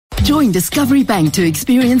Join Discovery Bank to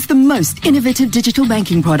experience the most innovative digital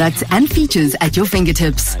banking products and features at your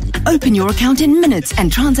fingertips. Open your account in minutes and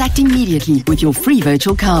transact immediately with your free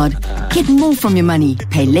virtual card. Get more from your money,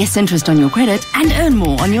 pay less interest on your credit, and earn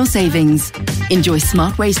more on your savings. Enjoy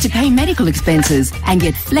smart ways to pay medical expenses and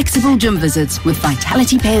get flexible gym visits with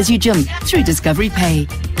Vitality Pay as you gym through Discovery Pay.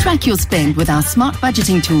 Track your spend with our smart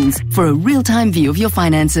budgeting tools for a real-time view of your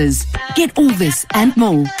finances. Get all this and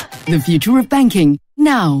more. The future of banking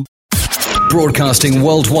now. Broadcasting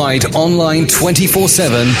worldwide, online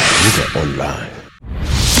 24/7. Vuga Online.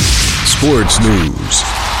 Sports News.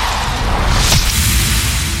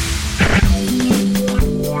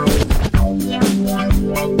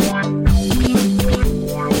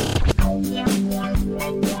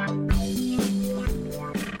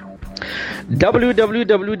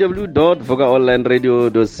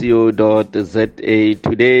 www.vugaonlineradio.co.za.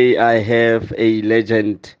 Today I have a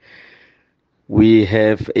legend. We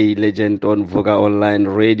have a legend on Vuga Online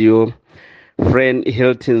Radio, Fran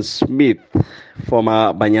Hilton-Smith,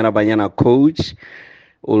 former Banyana coach.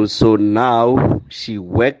 Also now she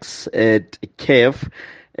works at CAF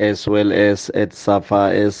as well as at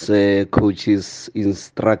Safa as a coach's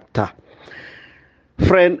instructor.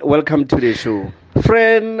 Fran, welcome to the show.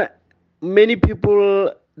 Fran, many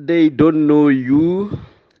people, they don't know you.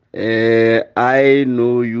 I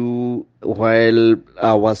know you while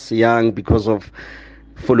I was young because of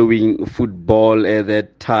following football at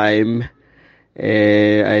that time.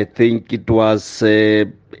 I think it was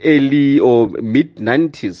early or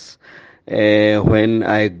mid-90s when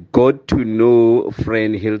I got to know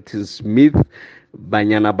Fran Hilton-Smith,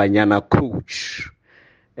 Banyana coach.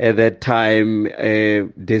 At that time,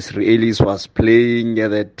 Disraelis was playing.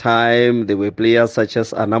 At that time, there were players such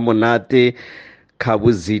as Anamonate,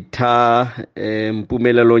 Kabuzita,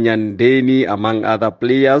 Mpumelelo Nyandeni, among other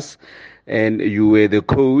players, and you were the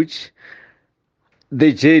coach.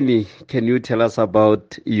 The journey, can you tell us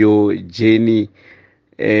about your journey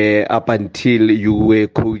up until you were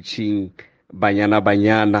coaching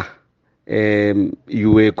Banyana?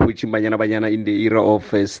 You were coaching Banyana in the era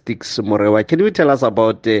of Sticks Morewa. Can you tell us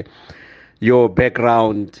about your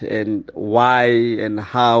background and why and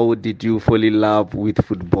how did you fall in love with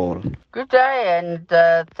football? Good day, and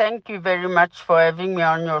thank you very much for having me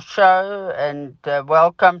on your show, and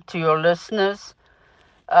welcome to your listeners.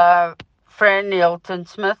 Fran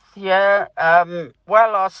Hilton-Smith here.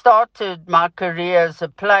 Well, I started my career as a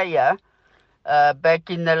player back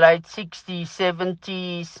in the late 60s,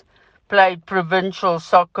 70s. Played provincial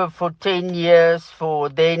soccer for 10 years for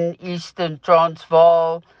then Eastern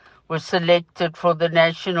Transvaal. Was selected for the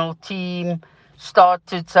national team.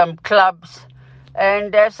 Started some clubs.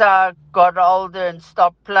 And as I got older and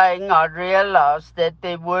stopped playing, I realized that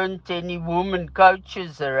there weren't any women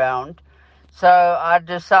coaches around. So I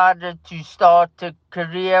decided to start a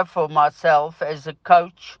career for myself as a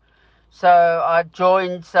coach. So I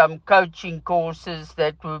joined some coaching courses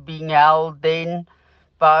that were being held then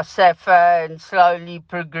by Safa and slowly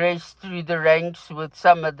progressed through the ranks with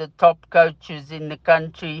some of the top coaches in the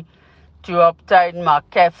country to obtain my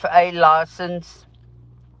CAF A license,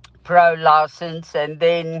 pro license, and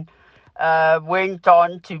then went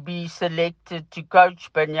on to be selected to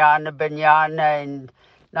coach Banyana in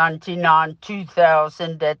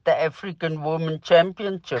 1999-2000 at the African Women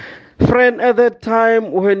Championship. Fran, at that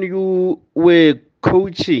time when you were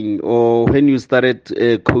coaching or when you started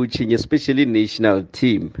coaching, especially national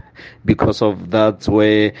team, because of that's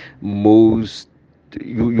where most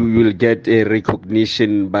you will get a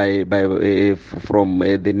recognition by from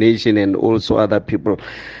the nation and also other people.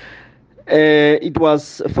 It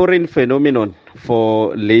was a foreign phenomenon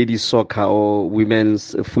for ladies soccer or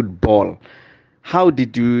women's football. How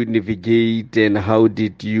did you navigate and how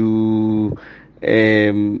did you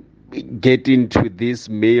get into this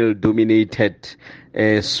male-dominated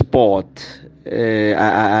sport?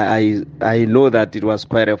 I know that it was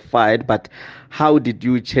quite a fight, but how did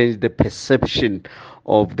you change the perception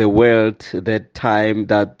of the world that time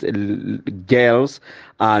that girls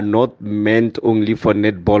are not meant only for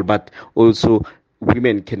netball, but also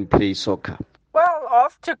women can play soccer? Well,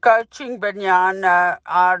 after coaching Banyana,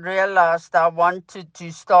 I realized I wanted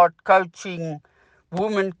to start coaching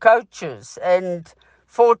women coaches. And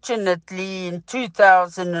fortunately, in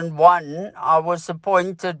 2001, I was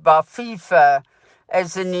appointed by FIFA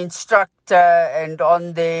as an instructor and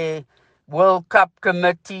on their World Cup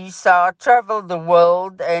committee. So I traveled the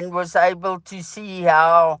world and was able to see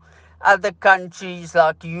how other countries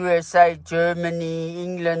like USA, Germany,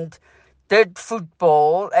 England did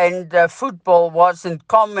football, and football wasn't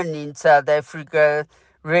common in South Africa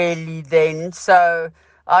really then. So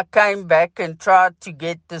I came back and tried to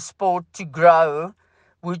get the sport to grow,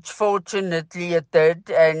 which fortunately it did.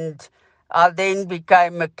 And I then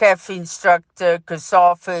became a CAF instructor,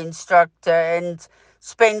 Safa instructor, and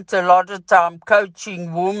spent a lot of time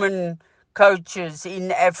coaching women coaches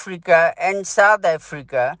in Africa and South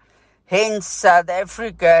Africa. Hence, South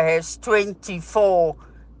Africa has 24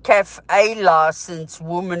 CAF A licensed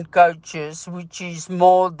women coaches, which is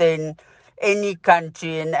more than any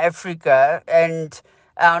country in Africa. And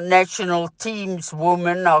our national team's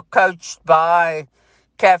women are coached by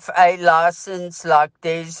CAF A license like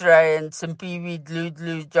Desiree and Simpiwe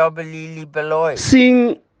Dludlu Jobalili Beloy.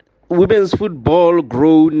 Seeing women's football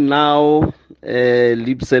grow now,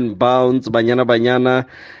 leaps and bounds, Banyana Banyana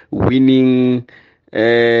winning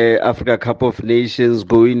Africa Cup of Nations,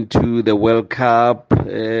 going to the World Cup,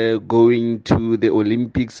 going to the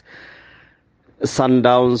Olympics.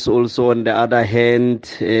 Sundowns also, on the other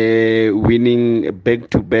hand, winning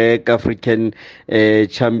back-to-back African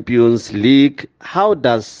Champions League. How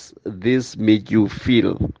does this make you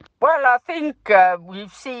feel? Well, I think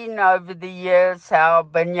we've seen over the years how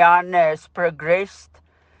Banyana has progressed.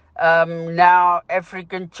 Now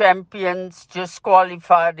African champions, just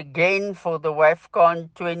qualified again for the WAFCON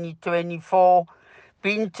 2024,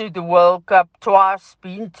 been to the World Cup twice,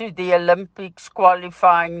 been to the Olympics,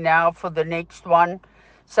 qualifying now for the next one.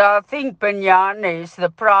 So I think Banyana is the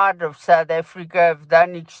pride of South Africa, have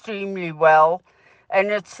done extremely well. And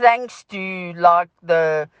it's thanks to like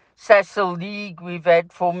the Sasol League we've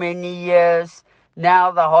had for many years,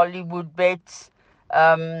 now the Hollywood Bets.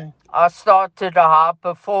 I started a high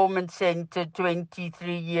performance center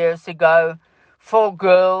 23 years ago for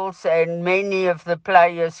girls, and many of the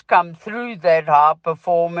players come through that high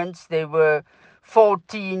performance. There were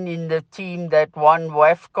 14 in the team that won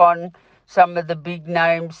WAFCON. Some of the big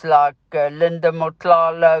names like Linda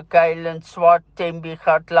Motlalo, Kaylin Swart, Tembi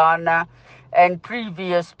Khatlana, and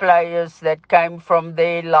previous players that came from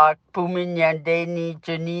there like Pumi Nyandeni,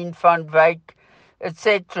 Janine van Wyk,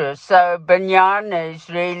 etc. So Banyana is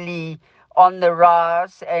really on the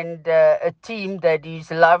rise, and a team that is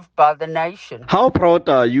loved by the nation. How proud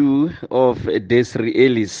are you of Desiree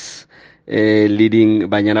Ellis leading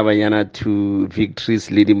Banyana Banyana to victories,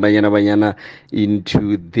 leading Banyana Banyana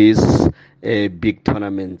into this big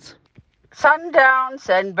tournament? Sundowns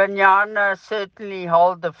and Banyana certainly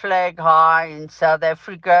hold the flag high in South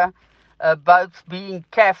Africa, both being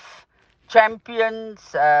CAF champions,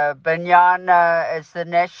 Banyana as the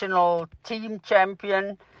national team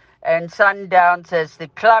champion, and Sundowns as the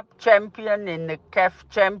club champion in the CAF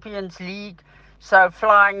Champions League, so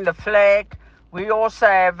flying the flag. We also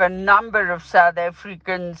have a number of South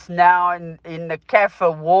Africans now in the CAF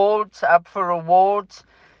awards, up for awards.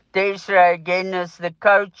 Desiree again is the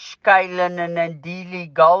coach, Kaylin and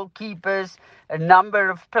Andili goalkeepers, a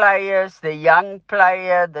number of players, the young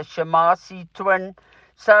player, the Shamasi twin.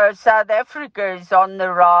 So South Africa is on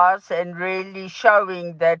the rise and really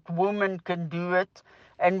showing that women can do it.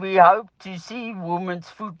 And we hope to see women's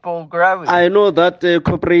football growing. I know that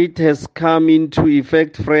corporate has come into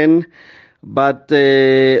effect, friend. But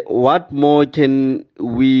what more can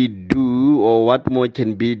we do, or what more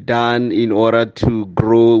can be done in order to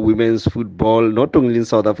grow women's football, not only in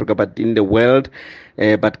South Africa, but in the world?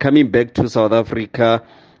 But coming back to South Africa,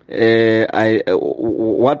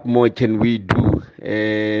 what more can we do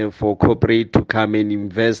for corporate to come and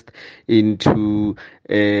invest into?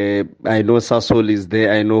 I know Sasol is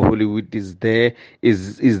there, I know Hollywood is there.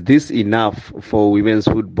 Is this enough for women's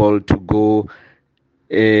football to go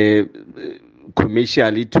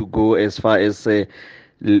commercially, to go as far as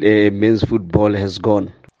men's football has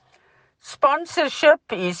gone? Sponsorship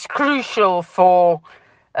is crucial for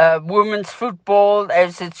women's football,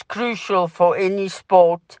 as it's crucial for any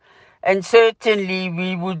sport. And certainly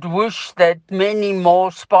we would wish that many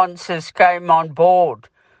more sponsors came on board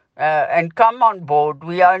and come on board.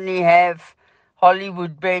 We only have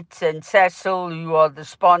Hollywood Bets and Sasol, who are the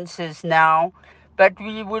sponsors now. But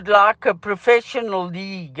we would like a professional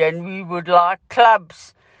league, and we would like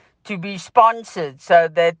clubs to be sponsored so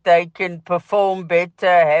that they can perform better,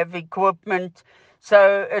 have equipment.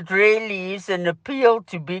 So it really is an appeal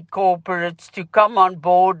to big corporates to come on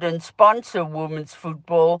board and sponsor women's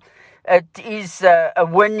football. It is a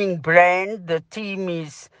winning brand. The team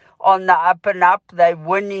is on the up and up. They're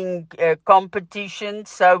winning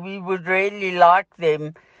competitions. So we would really like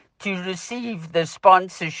them to receive the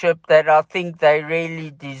sponsorship that I think they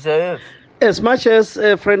really deserve. As much as,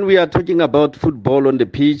 friend, we are talking about football on the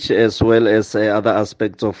pitch, as well as other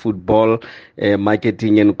aspects of football,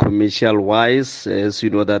 marketing and commercial wise, as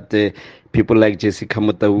you know that people like Jessica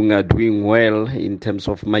Mutaung are doing well in terms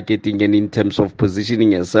of marketing and in terms of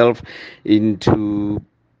positioning herself into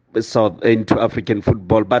African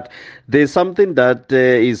football. But there's something that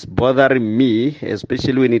is bothering me,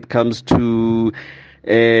 especially when it comes to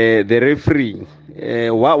the referee.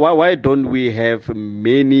 Why don't we have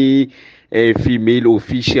many female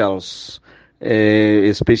officials?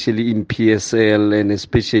 Especially in PSL and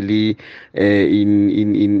especially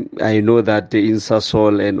in I know that in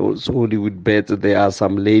Sasol and also Hollywood Bet there are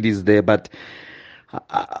some ladies there, but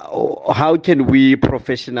how can we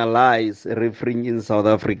professionalize refereeing in South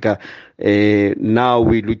Africa? Now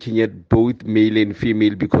we're looking at both male and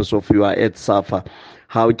female because of you are at Safa.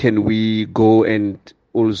 How can we go and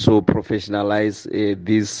also professionalize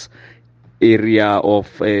this area of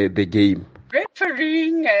the game?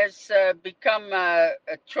 Refereeing has become a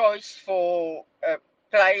choice for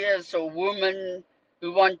players or women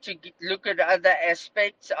who want to look at other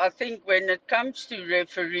aspects. I think when it comes to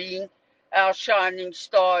refereeing, our shining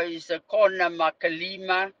star is Kona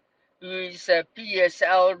Makalima, who is a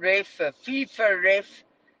PSL ref, a FIFA ref,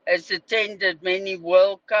 has attended many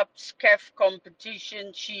World Cups, CAF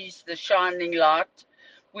competitions. She's the shining light.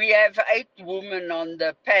 We have 8 women on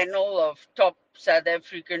the panel of top South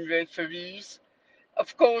African referees.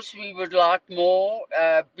 Of course, we would like more.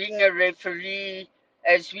 Being a referee,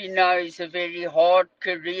 as we know, is a very hard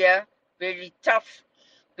career, very tough.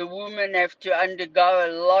 The women have to undergo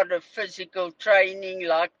a lot of physical training,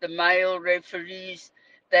 like the male referees.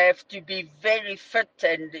 They have to be very fit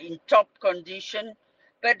and in top condition.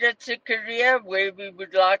 But it's a career where we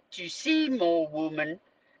would like to see more women.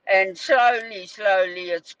 And slowly,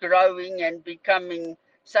 it's growing and becoming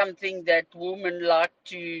something that women like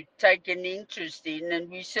to take an interest in. And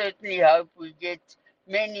we certainly hope we get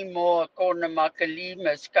many more Kona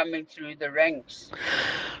Makalimas coming through the ranks.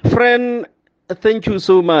 Fran, thank you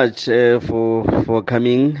so much for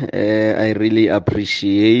coming. I really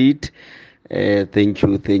appreciate. Thank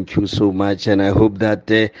you so much, and I hope that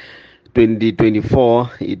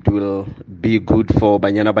 2024 it will be good for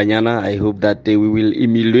Banyana. I hope that we will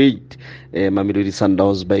emulate Mamelodi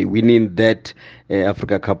Sundowns by winning that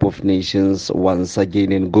Africa Cup of Nations once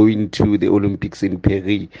again and going to the Olympics in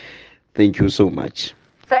Paris. Thank you so much.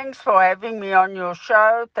 Thanks for having me on your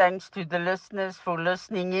show. Thanks to the listeners for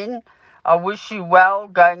listening in. I wish you well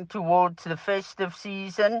going towards the festive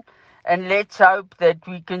season, and let's hope that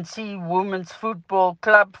we can see women's football,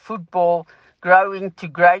 club football, growing to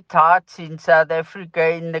great heights in South Africa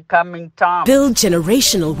in the coming time. Build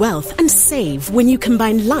generational wealth and save when you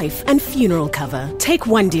combine life and funeral cover. Take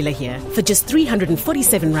one dealer here. For just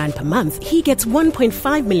 347 Rand per month, he gets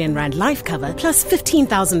 1.5 million Rand life cover plus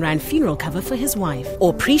 15,000 Rand funeral cover for his wife.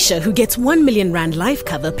 Or Prisha, who gets 1 million Rand life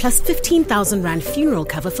cover plus 15,000 Rand funeral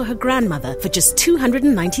cover for her grandmother for just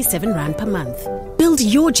 297 Rand per month. Build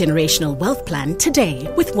your generational wealth plan today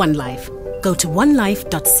with One Life. Go to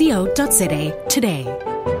onelife.co.za today.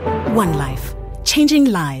 One Life, changing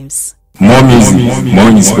lives. More music, more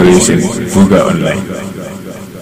inspiration. Vuga Online.